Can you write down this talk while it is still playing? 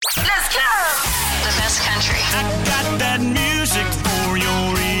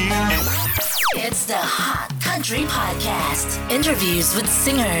Country Podcast. Interviews with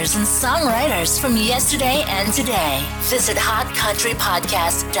singers and songwriters from yesterday and today. Visit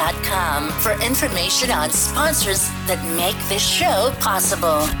hotcountrypodcast.com for information on sponsors that make this show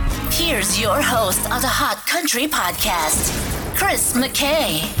possible. Here's your host on the Hot Country Podcast, Chris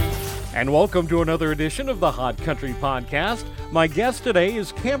McKay. And welcome to another edition of the Hot Country Podcast. My guest today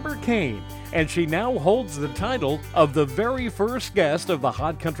is Camber Cain, and she now holds the title of the very first guest of the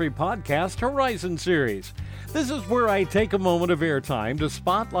Hot Country Podcast Horizon Series. This is where I take a moment of airtime to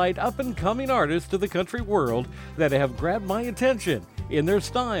spotlight up-and-coming artists of the country world that have grabbed my attention in their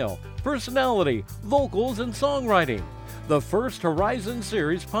style, personality, vocals, and songwriting. The first Horizon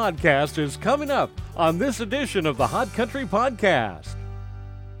Series podcast is coming up on this edition of the Hot Country Podcast.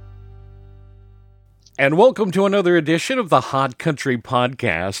 And welcome to another edition of the Hot Country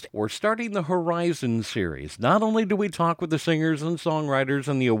Podcast. We're starting the Horizon Series. Not only do we talk with the singers and songwriters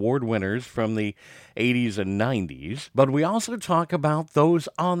and the award winners from the 80s and 90s, but we also talk about those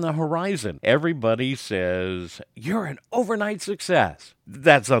on the horizon. Everybody says, you're an overnight success.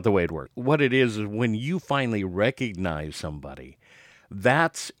 That's not the way it works. What it is when you finally recognize somebody,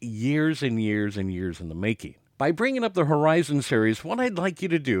 that's years and years and years in the making. By bringing up the Horizon Series, what I'd like you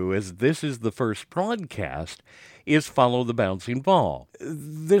to do, as this is the first broadcast, is follow the bouncing ball.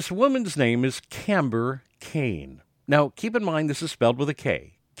 This woman's name is Camber Cain. Now, keep in mind this is spelled with a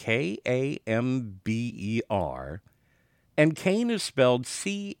K. K-A-M-B-E-R. And Cain is spelled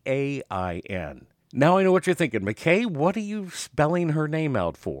C-A-I-N. Now I know what you're thinking. McKay, what are you spelling her name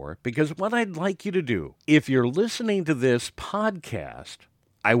out for? Because what I'd like you to do, if you're listening to this podcast,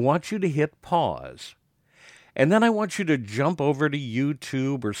 I want you to hit pause. And then I want you to jump over to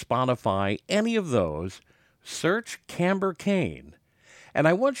YouTube or Spotify, any of those, search Camber Cain, and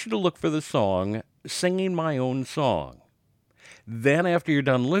I want you to look for the song, Singing My Own Song. Then after you're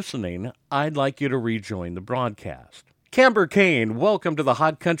done listening, I'd like you to rejoin the broadcast. Camber Cain, welcome to the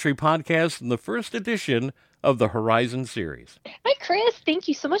Hot Country Podcast and the first edition of the Horizon Series. Hi, Chris. Thank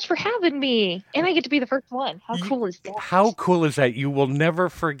you so much for having me. And I get to be the first one. How cool is that? How cool is that? You will never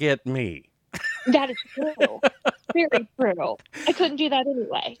forget me. That is true. Very true. I couldn't do that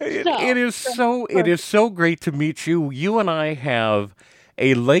anyway. It is so great to meet you. You and I have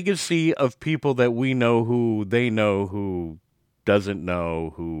a legacy of people that we know who they know who doesn't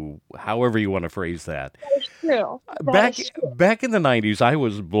know who, however you want to phrase that. That is true. Back in the 90s, I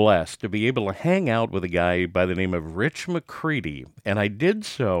was blessed to be able to hang out with a guy by the name of Rich McCready, and I did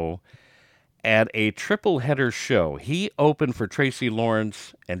so at a triple header show. He opened for Tracy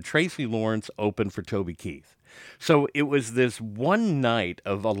Lawrence, and Tracy Lawrence opened for Toby Keith. So it was this one night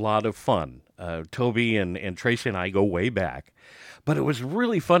of a lot of fun. Toby and Tracy and I go way back. But it was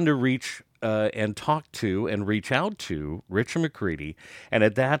really fun to reach and talk to and reach out to Rich McCready. And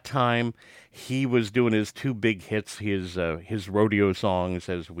at that time, he was doing his two big hits, his rodeo songs,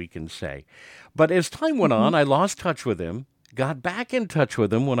 as we can say. But as time went on, I lost touch with him. Got back in touch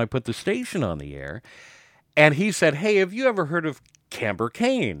with him when I put the station on the air, and he said, hey, have you ever heard of Camber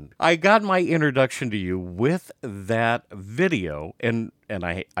Cain? I got my introduction to you with that video, and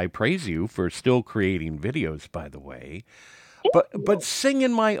I praise you for still creating videos, by the way. But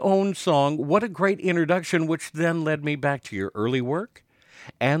singing my own song, what a great introduction, which then led me back to your early work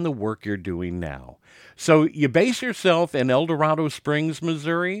and the work you're doing now. So you base yourself in El Dorado Springs,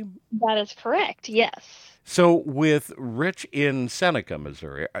 Missouri? That is correct, yes. So with Rich in Seneca,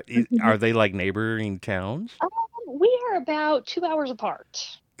 Missouri, are they like neighboring towns? We are about 2 hours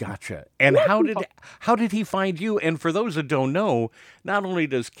apart. Gotcha. And how did he find you? And for those that don't know, not only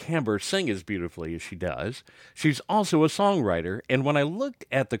does Camber sing as beautifully as she does, she's also a songwriter. And when I looked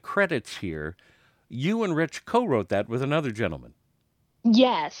at the credits here, you and Rich co-wrote that with another gentleman.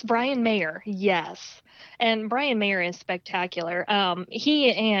 Yes, Brian Mayer, yes. And Brian Mayer is spectacular.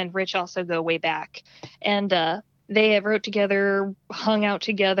 He and Rich also go way back. And they have wrote together, hung out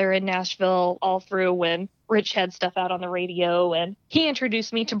together in Nashville all through when Rich had stuff out on the radio. And he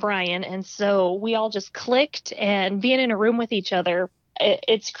introduced me to Brian. And so we all just clicked, and being in a room with each other,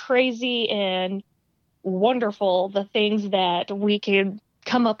 it's crazy and wonderful the things that we could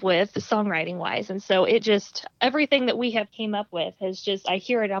come up with songwriting wise. And so it just, everything that we have came up with has just, I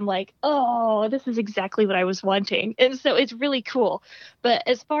hear it, I'm like, oh, this is exactly what I was wanting. And so it's really cool. But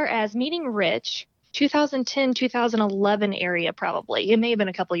as far as meeting Rich, 2010, 2011 area, probably, it may have been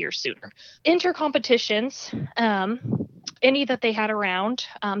a couple years sooner. Enter competitions, any that they had around,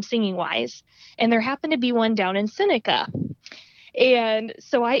 singing wise. And there happened to be one down in Seneca. And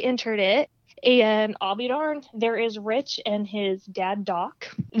so I entered it. And I'll be darned, there is Rich and his dad, Doc.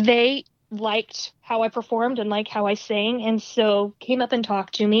 They liked how I performed and liked how I sang, and so came up and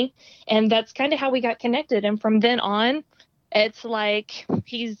talked to me, and that's kind of how we got connected. And from then on, it's like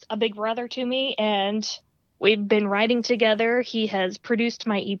he's a big brother to me, and we've been writing together. He has produced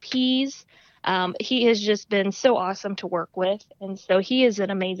my EPs. He has just been so awesome to work with, and so he is an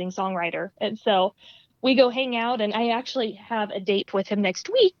amazing songwriter. And so we go hang out, and I actually have a date with him next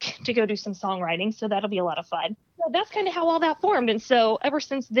week to go do some songwriting, so that'll be a lot of fun. So that's kind of how all that formed. And so ever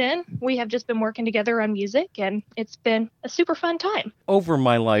since then, we have just been working together on music, and it's been a super fun time. Over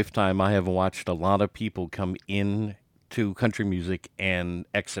my lifetime, I have watched a lot of people come in to country music and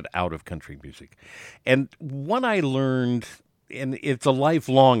exit out of country music. And what I learned, and it's a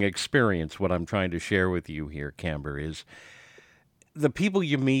lifelong experience, what I'm trying to share with you here, Camber, is the people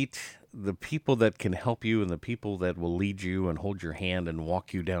you meet, the people that can help you, and the people that will lead you and hold your hand and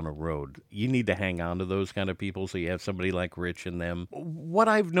walk you down a road. You need to hang on to those kind of people so you have somebody like Rich and them. What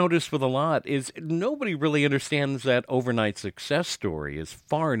I've noticed with a lot is nobody really understands that overnight success story is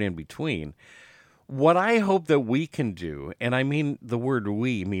far and in between. What I hope that we can do, and I mean the word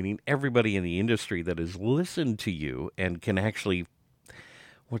we, meaning everybody in the industry that has listened to you and can actually,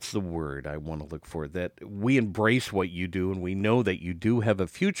 what's the word I want to look for, that we embrace what you do and we know that you do have a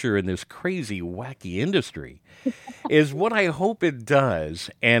future in this crazy, wacky industry, is what I hope it does,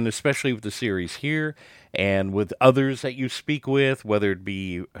 and especially with the series here and with others that you speak with, whether it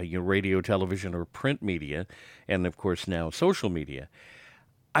be radio, television, or print media, and of course now social media.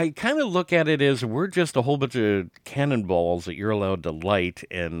 I kind of look at it as we're just a whole bunch of cannonballs that you're allowed to light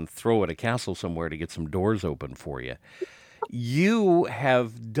and throw at a castle somewhere to get some doors open for you. You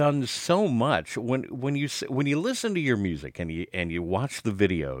have done so much. When you listen to your music and you watch the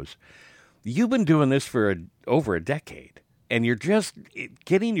videos, you've been doing this for over a decade. And you're just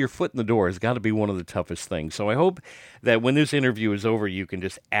getting your foot in the door has got to be one of the toughest things. So I hope that when this interview is over, you can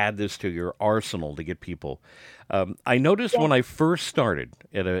just add this to your arsenal to get people. I noticed when I first started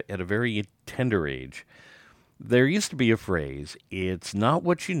at a very tender age, there used to be a phrase, "It's not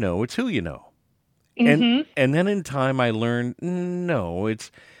what you know, it's who you know." Mm-hmm. And then in time I learned, no,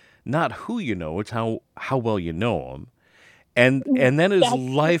 it's not who you know, it's how well you know them. And then as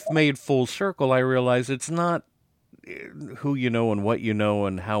life made full circle, I realized it's not who you know and what you know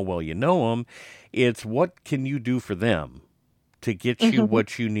and how well you know them. It's what can you do for them to get you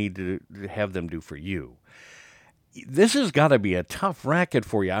what you need to have them do for you. This has got to be a tough racket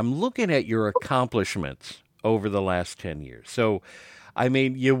for you. I'm looking at your accomplishments over the last 10 years. So, I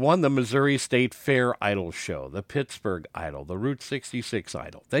mean, you won the Missouri State Fair Idol Show, the Pittsburgh Idol, the Route 66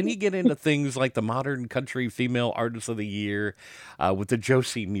 Idol. Then you get into things like the Modern Country Female Artist of the Year with the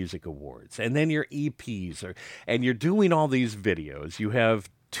Josie Music Awards. And then your EPs, and you're doing all these videos. You have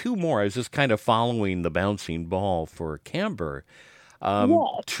two more. I was just kind of following the bouncing ball for Camber.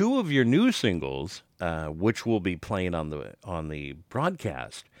 Two of your new singles, which will be playing on the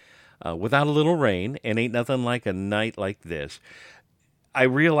broadcast, Without a Little Rain and Ain't Nothing Like a Night Like This. I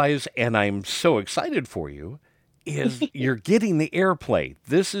realize, and I'm so excited for you, is you're getting the airplay.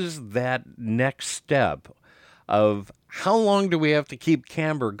 This is that next step of how long do we have to keep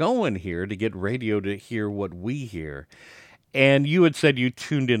Camber going here to get radio to hear what we hear? And you had said you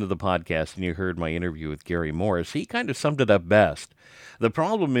tuned into the podcast and you heard my interview with Gary Morris. He kind of summed it up best. The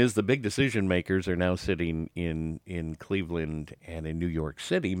problem is the big decision makers are now sitting in Cleveland and in New York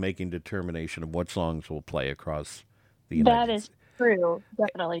City making determination of what songs will play across the United States. That is true.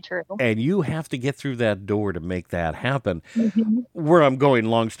 Definitely true. And you have to get through that door to make that happen. Where I'm going,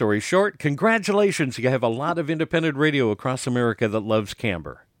 long story short, congratulations. You have a lot of independent radio across America that loves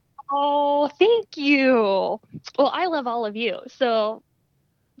Camber. Oh, thank you. Well, I love all of you, so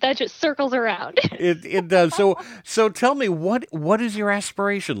that just circles around. It does. So tell me, what is your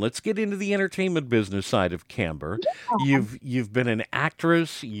aspiration? Let's get into the entertainment business side of Camber. Yeah. You've been an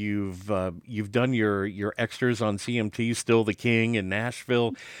actress. You've done your extras on CMT, Still the King in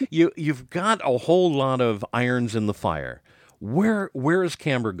Nashville. You've got a whole lot of irons in the fire. Where is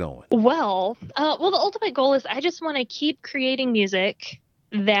Camber going? Well, the ultimate goal is I just want to keep creating music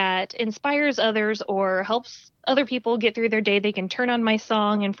that inspires others or helps other people get through their day. They can turn on my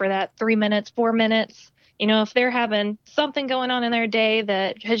song, and for that 3 minutes, 4 minutes, if they're having something going on in their day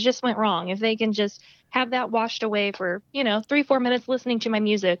that has just went wrong, if they can just have that washed away for, 3-4 minutes listening to my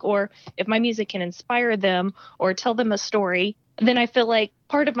music, or if my music can inspire them or tell them a story, then I feel like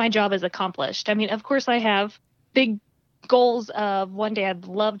part of my job is accomplished. I mean, of course I have big goals of one day I'd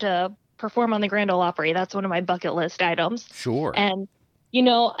love to perform on the Grand Ole Opry. That's one of my bucket list items. Sure. And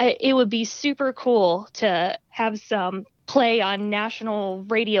it would be super cool to have some play on national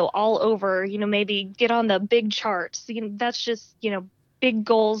radio all over, maybe get on the big charts. That's just, big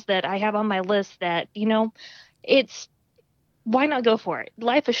goals that I have on my list that, it's why not go for it?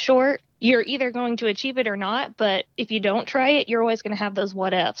 Life is short. You're either going to achieve it or not, but if you don't try it, you're always going to have those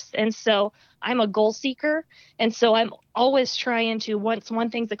what ifs. And so I'm a goal seeker. And so I'm always trying to, once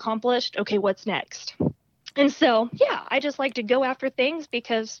one thing's accomplished, okay, what's next? And so, yeah, I just like to go after things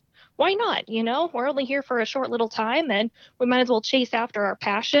because why not? We're only here for a short little time and we might as well chase after our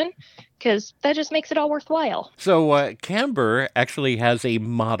passion because that just makes it all worthwhile. So Camber actually has a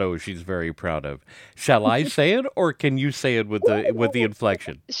motto she's very proud of. Shall I say it, or can you say it with the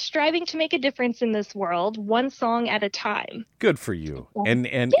inflection? Striving to make a difference in this world, one song at a time. Good for you.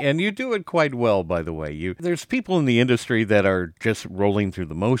 And you do it quite well, by the way. There's people in the industry that are just rolling through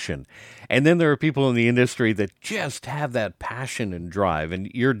the motion. And then there are people in the industry that just have that passion and drive, and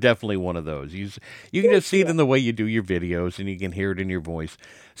you're definitely one of those. You can just see it in the way you do your videos, and you can hear it in your voice.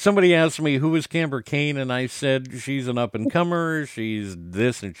 Somebody asked me, who is Camber Kane? And I said, she's an up-and-comer, she's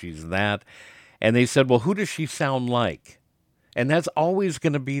this and she's that. And they said, well, who does she sound like? And that's always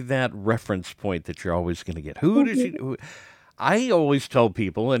going to be that reference point that you're always going to get. Who does she... I always tell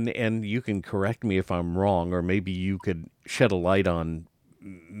people, and you can correct me if I'm wrong, or maybe you could shed a light on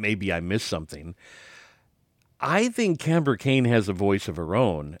maybe I missed something. I think Camber Kane has a voice of her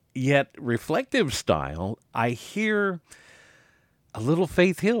own, yet reflective style, I hear a little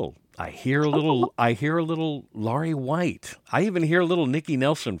Faith Hill. I hear a little Laurie White. I even hear a little Nikki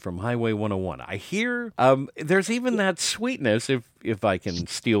Nelson from Highway 101. I hear there's even that sweetness, if I can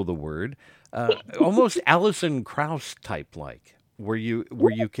steal the word, almost Alison Krauss type like, where you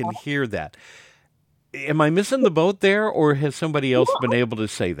can hear that. Am I missing the boat there, or has somebody else been able to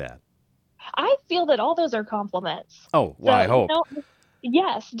say that? I feel that all those are compliments. Oh, well, I hope.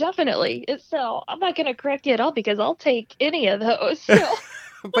 Yes, definitely. So I'm not going to correct you at all because I'll take any of those. So.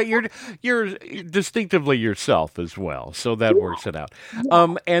 But you're distinctively yourself as well, so that works it out.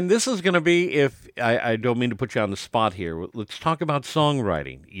 And this is going to be, if I don't mean to put you on the spot here, let's talk about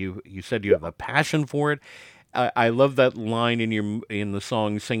songwriting. You said you have a passion for it. I love that line in the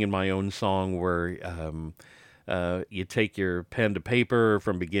song "Singing My Own Song" where you take your pen to paper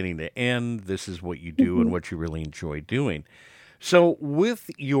from beginning to end. This is what you do and what you really enjoy doing. So with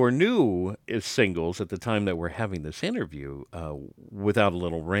your new singles at the time that we're having this interview, Without a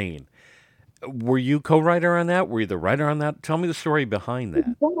Little Rain, were you co-writer on that? Were you the writer on that? Tell me the story behind that.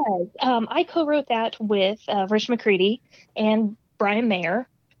 Yes. I co-wrote that with Rich McCready and Brian Mayer.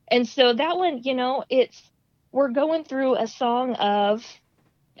 And so that one, we're going through a song of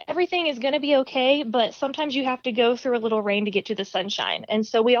everything is going to be okay, but sometimes you have to go through a little rain to get to the sunshine. And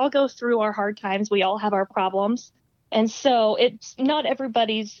so we all go through our hard times. We all have our problems. And so it's not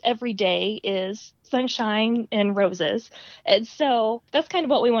everybody's every day is sunshine and roses. And so that's kind of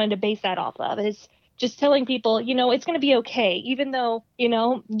what we wanted to base that off of, is just telling people, it's going to be okay, even though,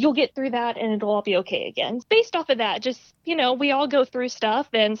 you'll get through that and it'll all be okay again. Based off of that, just, we all go through stuff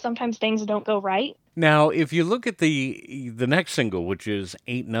and sometimes things don't go right. Now, if you look at the next single, which is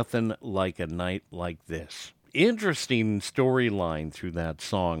Ain't Nothing Like a Night Like This, interesting storyline through that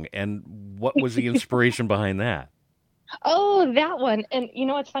song. And what was the inspiration behind that? Oh, that one. And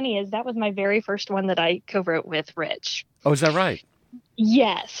what's funny is that was my very first one that I co-wrote with Rich. Oh, is that right?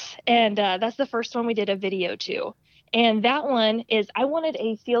 Yes. And that's the first one we did a video to. And that one is, I wanted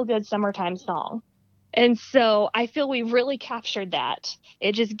a feel-good summertime song. And so I feel we really captured that.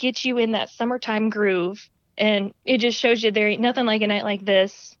 It just gets you in that summertime groove. And it just shows you there ain't nothing like a night like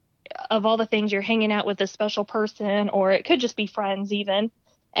this. Of all the things, you're hanging out with a special person, or it could just be friends even.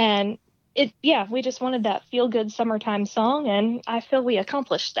 And we just wanted that feel-good summertime song, and I feel we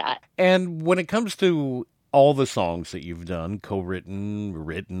accomplished that. And when it comes to all the songs that you've done, co-written,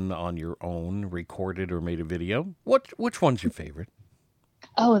 written on your own, recorded, or made a video, which one's your favorite?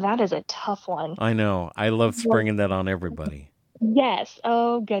 Oh, that is a tough one. I know. I love springing that on everybody. Yes.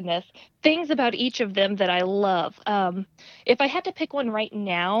 Oh, goodness. Things about each of them that I love. If I had to pick one right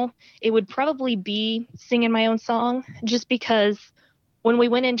now, it would probably be Singing My Own Song, just because when we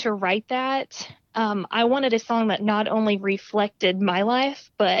went in to write that, I wanted a song that not only reflected my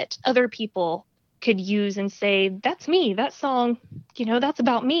life, but other people could use and say, that's me, that song, that's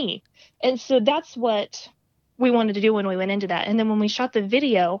about me. And so that's what we wanted to do when we went into that. And then when we shot the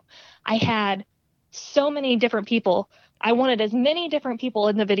video, I had so many different people. I wanted as many different people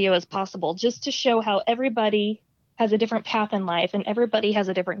in the video as possible, just to show how everybody has a different path in life and everybody has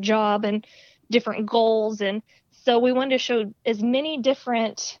a different job and different goals. And so we wanted to show as many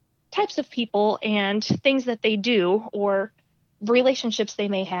different types of people and things that they do, or relationships they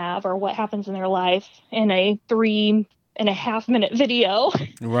may have, or what happens in their life in a 3.5 minute video.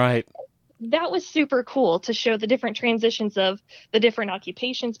 Right. that was super cool to show the different transitions of the different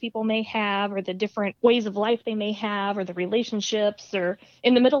occupations people may have, or the different ways of life they may have, or the relationships. Or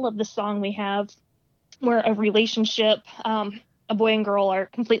in the middle of the song, we have where a relationship, a boy and girl are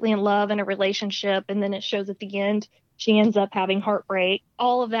completely in love in a relationship, and then it shows at the end she ends up having heartbreak.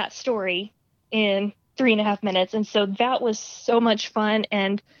 All of that story in 3.5 minutes. And so that was so much fun,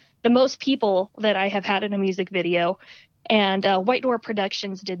 and the most people that I have had in a music video. And White Door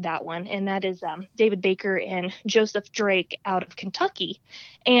Productions did that one, and that is David Baker and Joseph Drake out of Kentucky.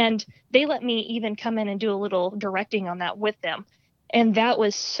 And they let me even come in and do a little directing on that with them. And that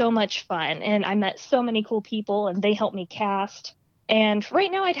was so much fun. And I met so many cool people, and they helped me cast. And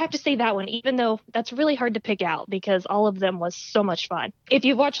right now I'd have to say that one, even though that's really hard to pick out because all of them was so much fun. If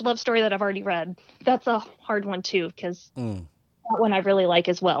you've watched Love Story that I've already read, that's a hard one too, because that one I really like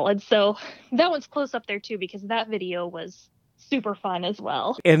as well. And so that one's close up there too, because that video was super fun as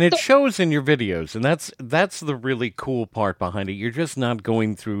well. And it shows in your videos, and that's the really cool part behind it. You're just not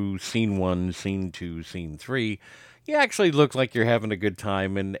going through scene 1, scene 2, scene 3. You actually look like you're having a good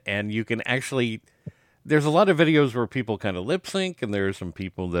time, and you can actually... There's a lot of videos where people kind of lip sync, and there are some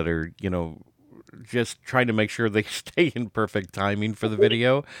people that are, just trying to make sure they stay in perfect timing for the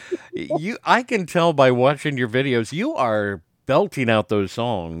video. I can tell by watching your videos, you are belting out those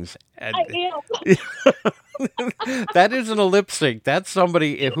songs. I am. That isn't a lip sync. That's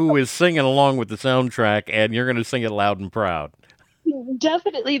somebody who is singing along with the soundtrack, and you're going to sing it loud and proud.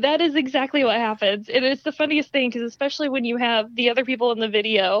 Definitely. That is exactly what happens. And it's the funniest thing, because especially when you have the other people in the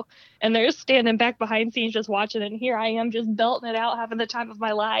video and they're standing back behind scenes just watching, and here I am just belting it out, having the time of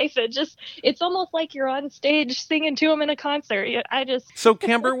my life. It's almost like you're on stage singing to them in a concert. So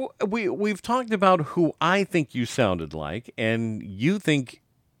Camber, we've talked about who I think you sounded like, and you think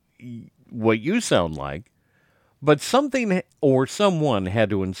what you sound like, but something or someone had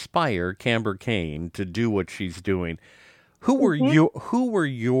to inspire Camber Kane to do what she's doing. Who were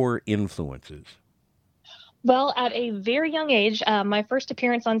your influences? Well, at a very young age, my first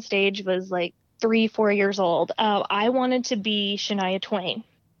appearance on stage was like 3-4 years old. I wanted to be Shania Twain.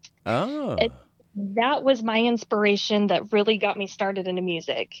 Oh. That was my inspiration that really got me started into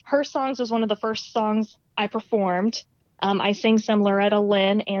music. Her songs was one of the first songs I performed. I sang some Loretta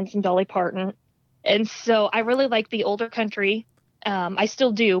Lynn and some Dolly Parton. And so I really like the older country. I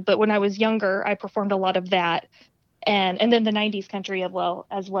still do, but when I was younger, I performed a lot of that. And then the 90s country as well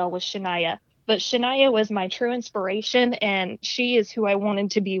was Shania. But Shania was my true inspiration, and she is who I wanted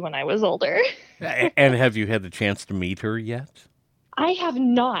to be when I was older. And have you had the chance to meet her yet? I have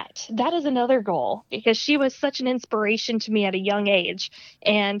not. That is another goal, because she was such an inspiration to me at a young age.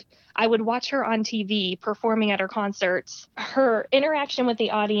 And I would watch her on TV performing at her concerts. Her interaction with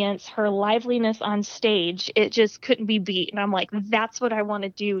the audience, her liveliness on stage, it just couldn't be beat. And I'm like, that's what I want to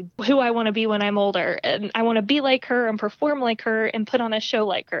do, who I want to be when I'm older. And I want to be like her and perform like her and put on a show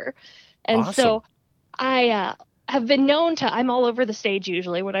like her. And awesome. So I have been known to, I'm all over the stage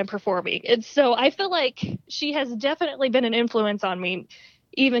usually when I'm performing. And so I feel like she has definitely been an influence on me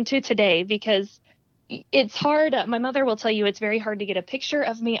even to today, because it's hard. My mother will tell you it's very hard to get a picture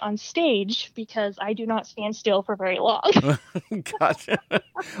of me on stage because I do not stand still for very long. Gotcha.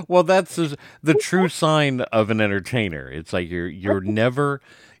 Well, that's the true sign of an entertainer. It's like you're never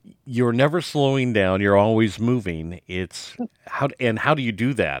slowing down. You're always moving. It's how do you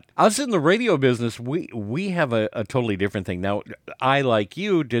do that? Us in the radio business, we have a totally different thing. Now, I, like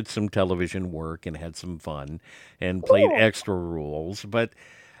you, did some television work and had some fun and played extra roles, but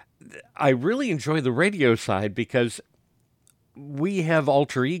I really enjoy the radio side because we have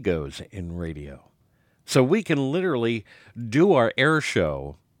alter egos in radio. So we can literally do our air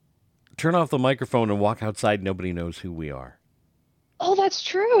show, turn off the microphone, and walk outside. Nobody knows who we are. Oh, that's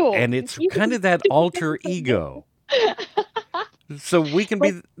true. And it's kind of that alter ego. So we can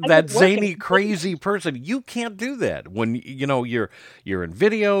be that zany, crazy person. You can't do that when you're in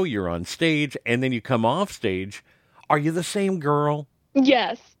video, you're on stage, and then you come off stage. Are you the same girl?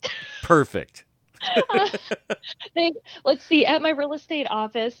 Yes. Perfect. Let's see. At my real estate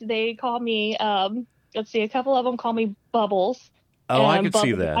office, they call me. A couple of them call me Bubbles. Oh, I could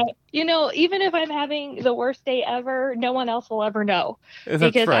see that. Even if I'm having the worst day ever, no one else will ever know. That's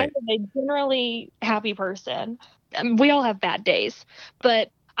because right. I'm a generally happy person. We all have bad days,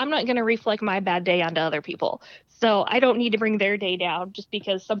 but I'm not going to reflect my bad day onto other people. So I don't need to bring their day down just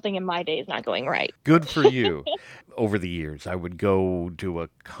because something in my day is not going right. Good for you. Over the years, I would go to a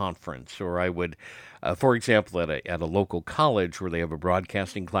conference, or I would, for example, at a local college where they have a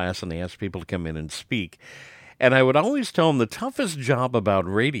broadcasting class and they ask people to come in and speak. And I would always tell them the toughest job about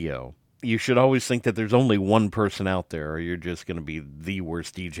radio you should always think that there's only one person out there, or you're just going to be the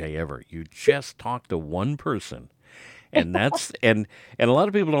worst DJ ever. You just talk to one person. And that's and a lot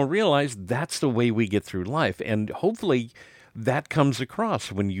of people don't realize that's the way we get through life. And hopefully that comes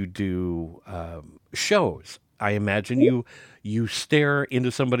across when you do shows. I imagine you stare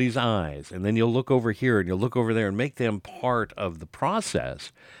into somebody's eyes, and then you'll look over here and you'll look over there and make them part of the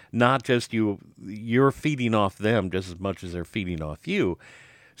process, not just you're feeding off them just as much as they're feeding off you.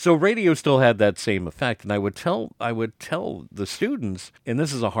 So radio still had that same effect, and I would tell the students, and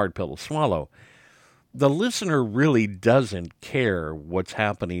this is a hard pill to swallow, the listener really doesn't care what's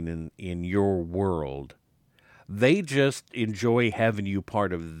happening in your world. They just enjoy having you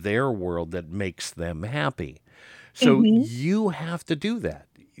part of their world that makes them happy. So you have to do that.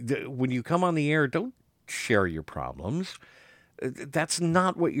 When you come on the air, don't share your problems. That's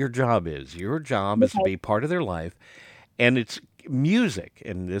not what your job is. Your job is to be part of their life. And it's music,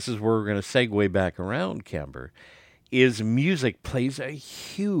 and this is where we're going to segue back around, Camber, is music plays a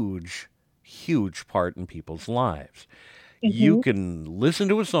huge part in people's lives. You can listen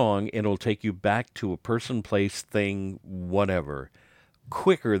to a song and it'll take you back to a person, place, thing, whatever,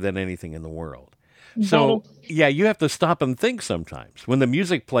 quicker than anything in the world. So, yeah, you have to stop and think sometimes. When the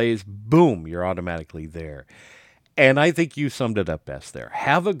music plays, boom, you're automatically there. And I think you summed it up best there.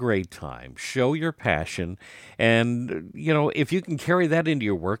 Have a great time. Show your passion. And, if you can carry that into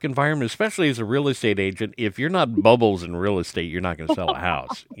your work environment, especially as a real estate agent, if you're not bubbles in real estate, you're not going to sell a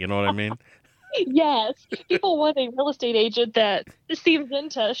house. You know what I mean? Yes, people want a real estate agent that seems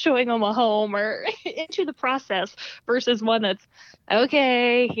into showing them a home or into the process versus one that's,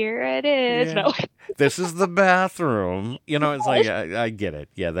 okay, here it is. Yeah. No. This is the bathroom. It's like, I get it.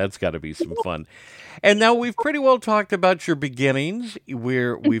 Yeah, that's got to be some fun. And now we've pretty well talked about your beginnings.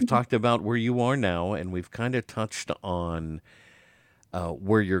 We've talked about where you are now, and we've kind of touched on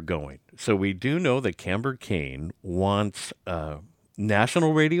where you're going. So we do know that Camber Cain wants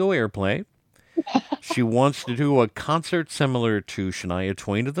national radio airplay. She wants to do a concert similar to Shania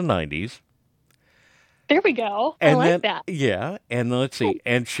Twain of the 90s. There we go. And I like that. Yeah, and let's see.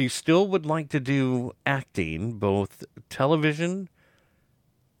 And she still would like to do acting, both television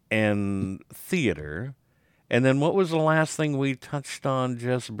and theater. And then what was the last thing we touched on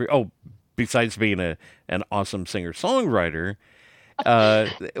besides being an awesome singer-songwriter,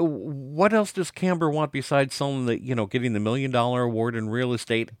 what else does Camber want besides selling getting the $1 Million award in real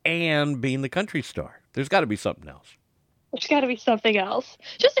estate and being the country star? There's got to be something else. There's got to be something else.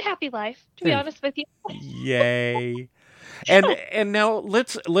 Just a happy life, to be honest with you. Yay. And now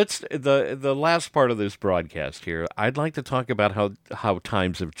let's the last part of this broadcast here. I'd like to talk about how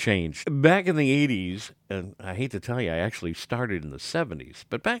times have changed. Back in the 80s, and I hate to tell you, I actually started in the 70s,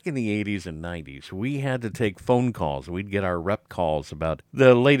 but back in the 80s and 90s, we had to take phone calls. We'd get our rep calls about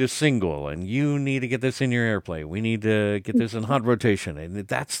the latest single, and you need to get this in your airplay. We need to get this in hot rotation, and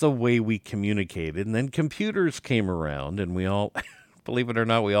that's the way we communicated. And then computers came around, and we all... Believe it or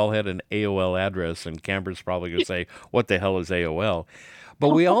not, we all had an AOL address, and Camber's probably going to say, what the hell is AOL? But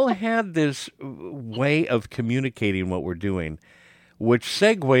we all had this way of communicating what we're doing, which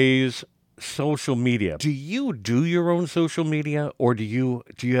segues social media. Do you do your own social media, or do you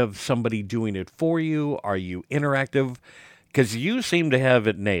have somebody doing it for you? Are you interactive? Because you seem to have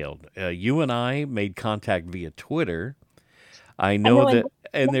it nailed. You and I made contact via Twitter. I know that,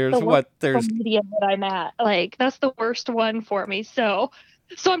 and there's media that I'm at. Like, that's the worst one for me. So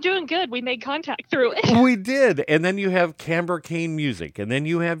I'm doing good. We made contact through it. We did. And then you have Camber Cain Music, and then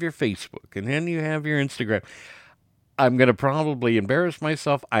you have your Facebook, and then you have your Instagram. I'm going to probably embarrass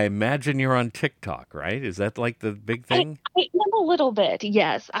myself. I imagine you're on TikTok, right? Is that like the big thing? I am a little bit,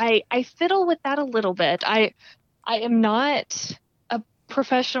 yes. I fiddle with that a little bit. I am not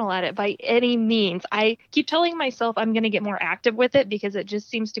professional at it by any means. I keep telling myself I'm going to get more active with it because it just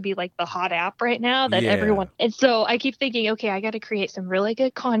seems to be like the hot app right now that everyone. And so I keep thinking, okay, I got to create some really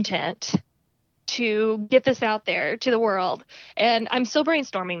good content to get this out there to the world. And I'm still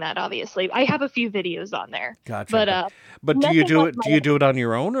brainstorming that, obviously. I have a few videos on there. Gotcha. But do you do it? Do you do it on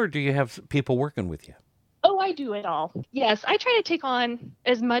your own, or do you have people working with you? Oh, I do it all. Yes, I try to take on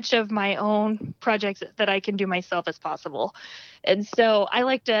as much of my own projects that I can do myself as possible. And so I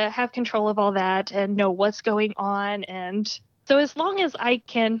like to have control of all that and know what's going on. And so as long as I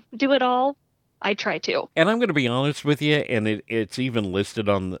can do it all, I try to. And I'm going to be honest with you, and it's even listed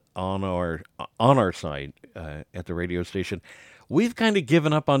on our site at the radio station. We've kind of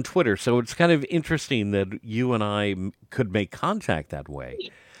given up on Twitter, so it's kind of interesting that you and I could make contact that way.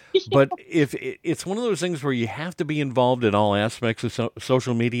 But if it's one of those things where you have to be involved in all aspects of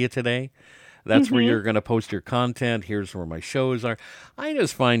social media today, That's where you're going to post your content. Here's where my shows are. I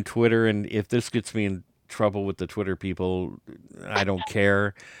just find Twitter, and if this gets me in trouble with the Twitter people, I don't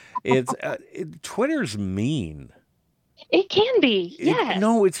care. Twitter's mean. It can be, yes.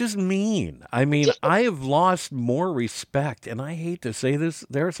 No, it's just mean. I mean, I have lost more respect, and I hate to say this.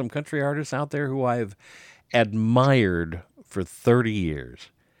 There are some country artists out there who I've admired for 30 years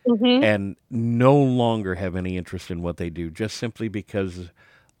and no longer have any interest in what they do, just simply because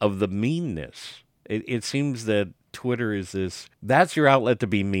of the meanness. It seems that Twitter is that's your outlet to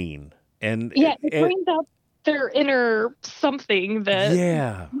be mean. And it brings out their inner something that...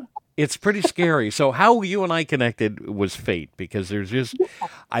 Yeah. It's pretty scary. So how you and I connected was fate, because there's just, the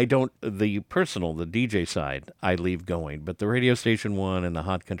DJ side, I leave going, but the radio station one and the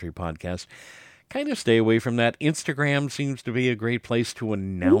Hot Country podcast, kind of stay away from that. Instagram seems to be a great place to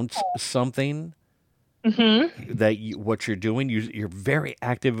announce something that what you're doing. You're very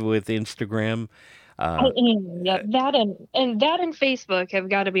active with Instagram. I am. Yeah, that and Facebook have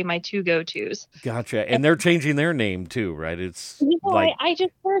got to be my two go-tos. Gotcha. And they're changing their name too, right? It's I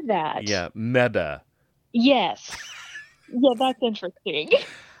just heard that. Yeah, Meta. Yes. Yeah, that's interesting.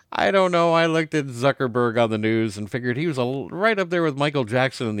 I don't know. I looked at Zuckerberg on the news and figured he was right up there with Michael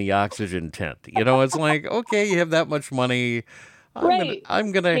Jackson in the oxygen tent. It's like, okay, you have that much money.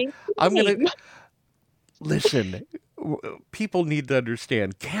 I'm gonna listen. People need to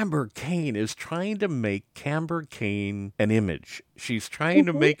understand, Camber Kane is trying to make Camber Kane an image. She's trying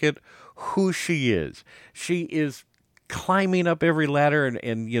to make it who she is. She is climbing up every ladder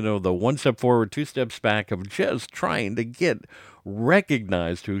and the one step forward, two steps back of just trying to get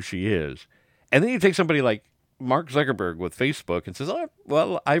recognized who she is. And then you take somebody like Mark Zuckerberg with Facebook and says, oh,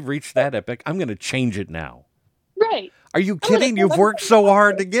 well, I've reached that epic. I'm going to change it now. Right. Are you kidding? You've worked so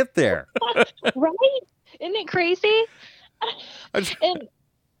hard to get there. Right? Isn't it crazy? And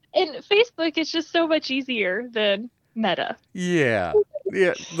Facebook is just so much easier than Meta. Yeah,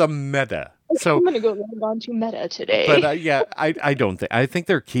 the Meta. So I'm going to go log on to Meta today. But I don't think. I think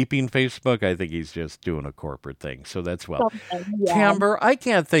they're keeping Facebook. I think he's just doing a corporate thing. So that's well. Yeah. Camber, I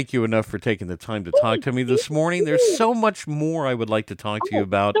can't thank you enough for taking the time to talk to me this morning. There's so much more I would like to talk to you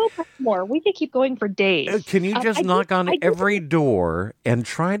about. So much more. We could keep going for days. Can you just knock on every door and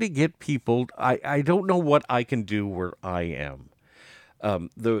try to get people? I don't know what I can do where I am.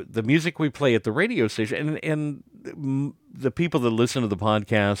 The music we play at the radio station and the people that listen to the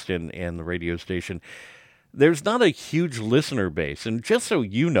podcast and the radio station, there's not a huge listener base. And just so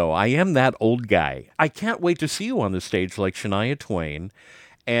you know, I am that old guy. I can't wait to see you on the stage like Shania Twain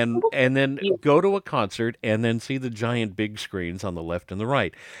and then go to a concert and then see the giant big screens on the left and the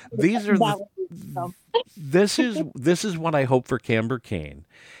right. These are this is what I hope for Camber Kane.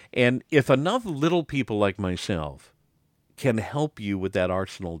 And if enough little people like myself can help you with that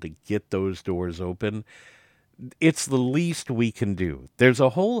arsenal to get those doors open, it's the least we can do. There's a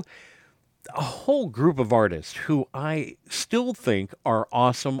whole group of artists who I still think are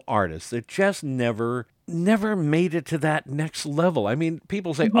awesome artists that just never made it to that next level. I mean,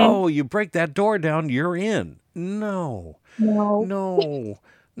 people say, oh, you break that door down, you're in. No.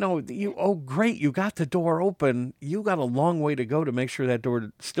 Great, you got the door open. You got a long way to go to make sure that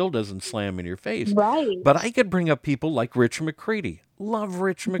door still doesn't slam in your face. Right. But I could bring up people like Rich McCready. Love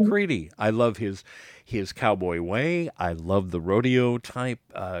Rich McCready. I love his cowboy way. I love the rodeo type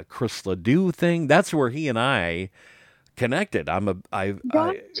Chris Ledoux thing. That's where he and I connected.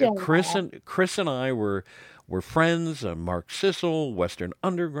 Chris and I were friends. Mark Sissel, Western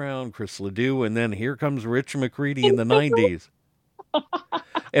Underground, Chris Ledoux, and then here comes Rich McCready in the 90s.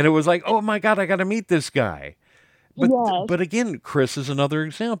 And it was like, oh my God, I got to meet this guy. But again, Chris is another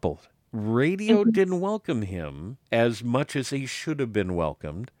example. Radio didn't welcome him as much as he should have been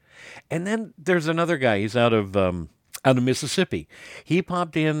welcomed. And then there's another guy. He's out of Mississippi. He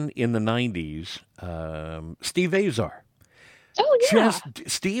popped in the 90s. Steve Azar. Oh yeah.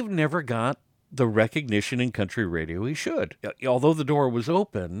 Steve never got the recognition in country radio he should. Although the door was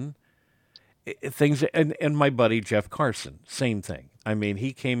open. Things and my buddy Jeff Carson, same thing. I mean,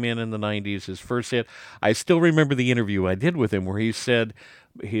 he came in the 90s, his first hit. I still remember the interview I did with him where he said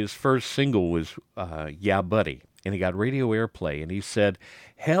his first single was Yeah Buddy, and he got radio airplay, and he said,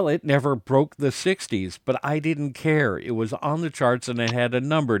 hell, it never broke the 60s, but I didn't care. It was on the charts and it had a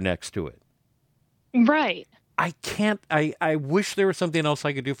number next to it. Right. I wish there was something else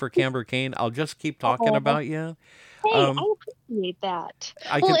I could do for Camber Kane. I'll just keep talking about you. Hey, I appreciate that.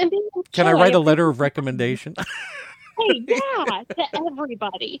 Can I write a letter of recommendation? Hey, yeah, to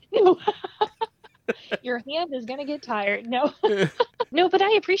everybody. Your hand is going to get tired. No, but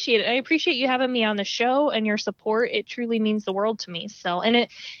I appreciate it. I appreciate you having me on the show and your support. It truly means the world to me. So, and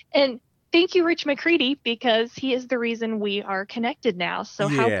thank you, Rich McCready, because he is the reason we are connected now. So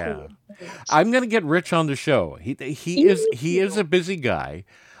how cool. I'm going to get Rich on the show. He is a busy guy.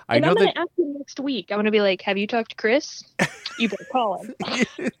 I'm going to ask him next week. I'm going to be like, have you talked to Chris? You better call him.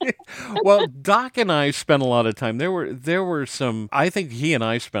 Well, Doc and I spent a lot of time. There were some, I think he and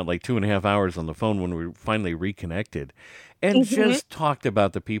I spent like 2.5 hours on the phone when we finally reconnected and just talked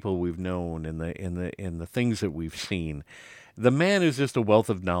about the people we've known and the things that we've seen. The man is just a wealth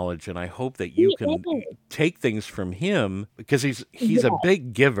of knowledge, and I hope that you can take things from him because he's a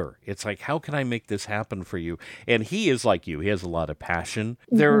big giver. It's like, how can I make this happen for you? And he is like you. He has a lot of passion.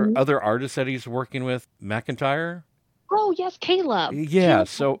 There are other artists that he's working with. McIntyre? Oh, yes, Caleb. Yeah,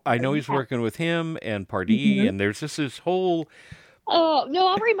 so I know he's working with him and Pardee, and there's just this whole... Oh, no,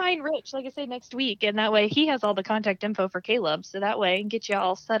 I'll remind Rich, like I say, next week, and that way he has all the contact info for Caleb, so that way I can get you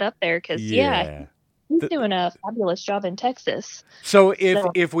all set up there, because, he's doing a fabulous job in Texas. So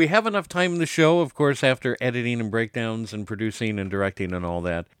if we have enough time in the show, of course, after editing and breakdowns and producing and directing and all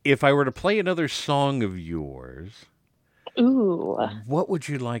that, if I were to play another song of yours, what would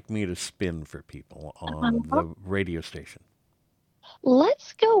you like me to spin for people on the radio station?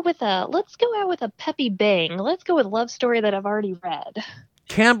 Let's go out with a peppy bang. Let's go with Love Story That I've Already Read.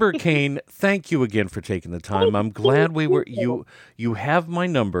 Camber Cain, thank you again for taking the time. I'm glad you have my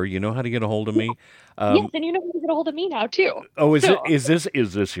number. You know how to get a hold of me. Yes, and you know how to get a hold of me now too. Oh, is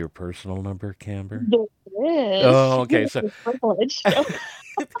this your personal number, Camber? It is. Oh, okay. So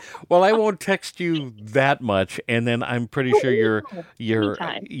well, I won't text you that much, and then I'm pretty sure you're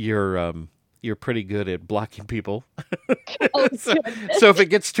pretty good at blocking people. So if it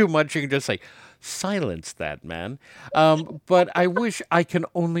gets too much, you can just say, silence that man. But I can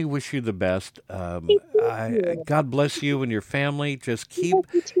only wish you the best. God bless you and your family. Just keep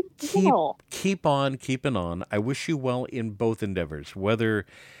on keeping on. I wish you well in both endeavors, whether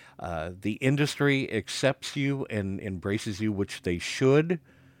the industry accepts you and embraces you, which they should.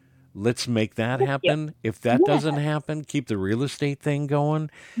 Let's make that happen. If that doesn't happen, keep the real estate thing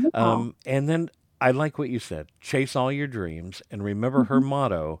going. And then I like what you said. Chase all your dreams. And remember her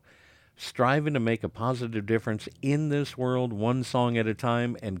motto, striving to make a positive difference in this world, one song at a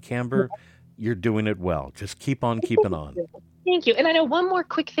time. And Camber, you're doing it well. Just keep on keeping on. Thank you. And I know one more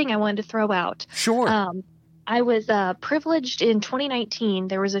quick thing I wanted to throw out. Sure. I was privileged in 2019.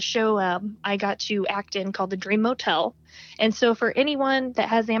 There was a show I got to act in called The Dream Motel. And so for anyone that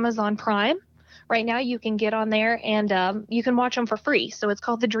has Amazon Prime, right now you can get on there and you can watch them for free. So it's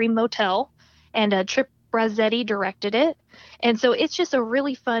called The Dream Motel, and Trip Brazetti directed it. And so it's just a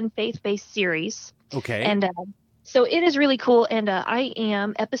really fun faith-based series. Okay. And so it is really cool. And I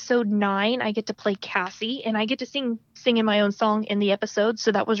am episode 9. I get to play Cassie, and I get to sing in my own song in the episode.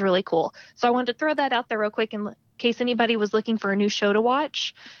 So that was really cool. So I wanted to throw that out there real quick in case anybody was looking for a new show to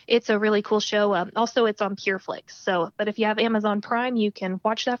watch. It's a really cool show. Also, it's on PureFlix. So, but if you have Amazon Prime, you can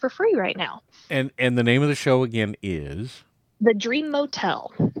watch that for free right now. And the name of the show again is? The Dream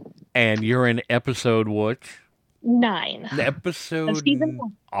Motel. And you're in episode what? 9. Episode 9.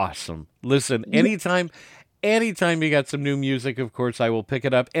 Awesome. Listen, anytime you got some new music, of course, I will pick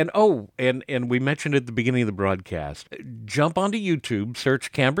it up. And and we mentioned at the beginning of the broadcast, jump onto YouTube,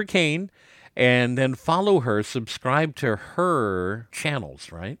 search Camber Cain, and then follow her, subscribe to her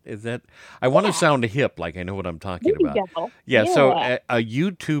channels, right? Is that, I want to sound hip, like I know what I'm talking about. Yeah, so a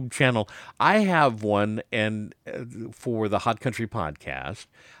YouTube channel. I have one, and for the Hot Country Podcast.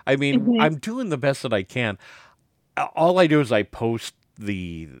 I mean, I'm doing the best that I can. All I do is I post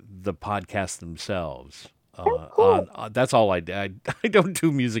the podcasts themselves. Cool. That's all I do. I don't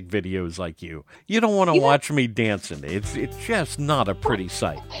do music videos like you. You don't want to watch me dancing. It's just not a pretty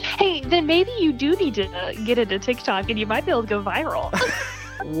sight. Hey, then maybe you do need to get into TikTok, and you might be able to go viral.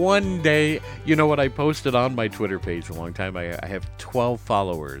 One day, you know what? I posted on my Twitter page a long time. I have 12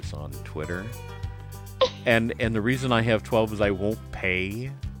 followers on Twitter, and the reason I have 12 is I won't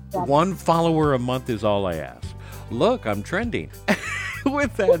pay. 1 follower a month is all I ask. Look, I'm trending.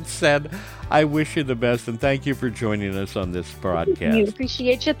 With that said, I wish you the best, and thank you for joining us on this broadcast. We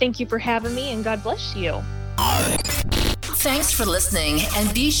appreciate you. Thank you for having me, and God bless you. Thanks for listening,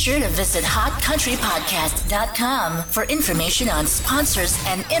 and be sure to visit hotcountrypodcast.com for information on sponsors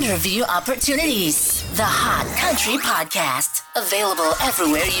and interview opportunities. The Hot Country Podcast, available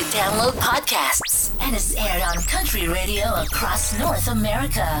everywhere you download podcasts, and is aired on country radio across North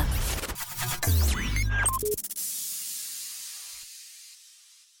America.